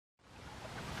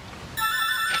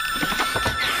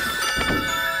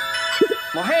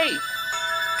Well, hey!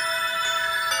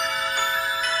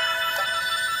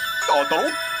 Todo?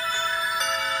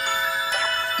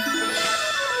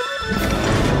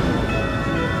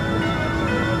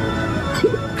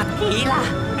 Aquila!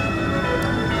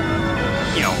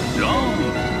 Yo, long!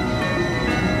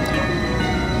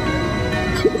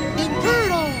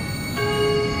 Intruder!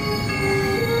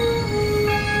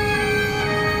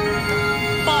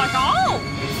 Bottle!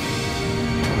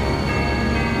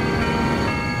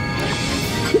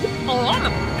 On!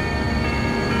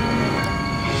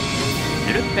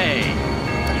 Gruppe!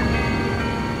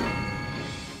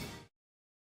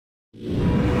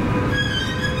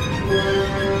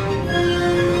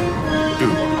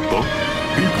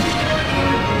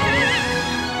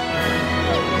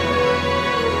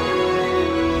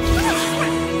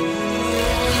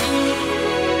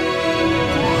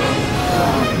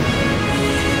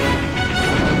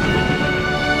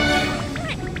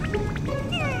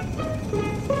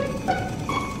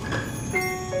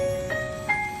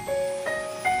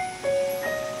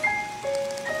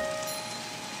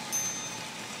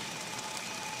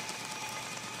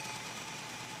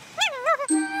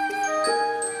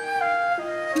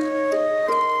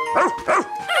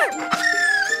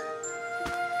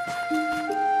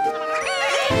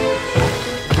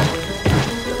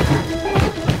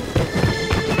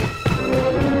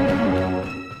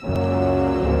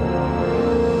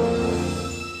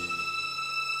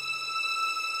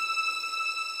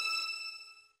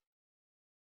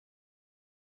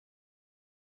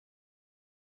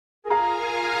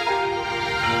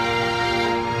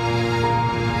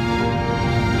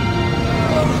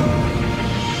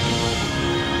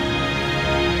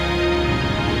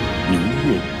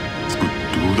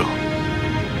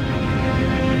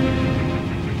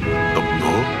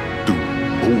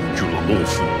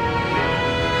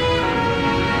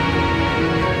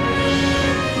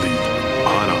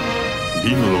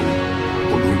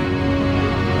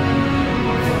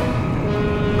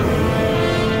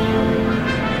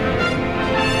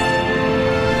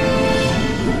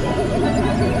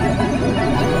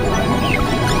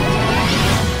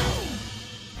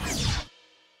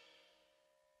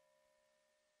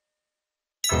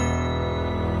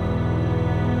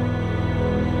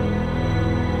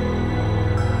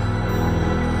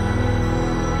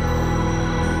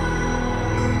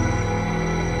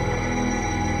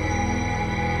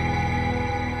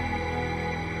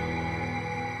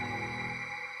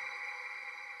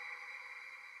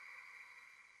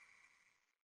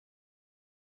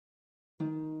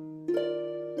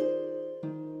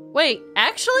 Wait,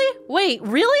 actually? Wait,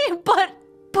 really? But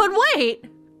wait!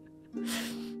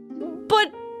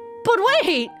 But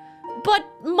wait! But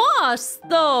Moss,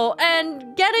 though,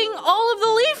 and getting all of the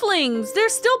leaflings!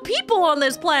 There's still people on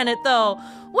this planet, though!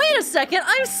 Wait a second,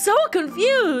 I'm so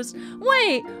confused!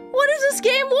 Wait, what does this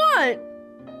game want?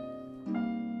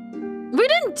 We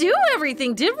didn't do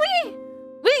everything, did we?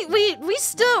 We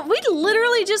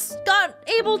literally just got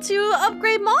able to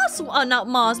upgrade Moss, not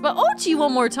Moss, but Ochi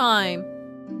one more time.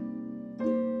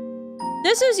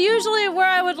 This is usually where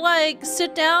I would, like,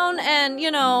 sit down and,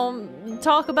 you know,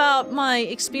 talk about my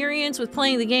experience with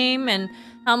playing the game and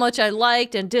how much I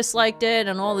liked and disliked it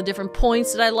and all the different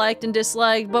points that I liked and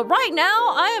disliked. But right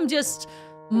now, I am just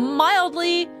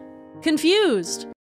mildly confused.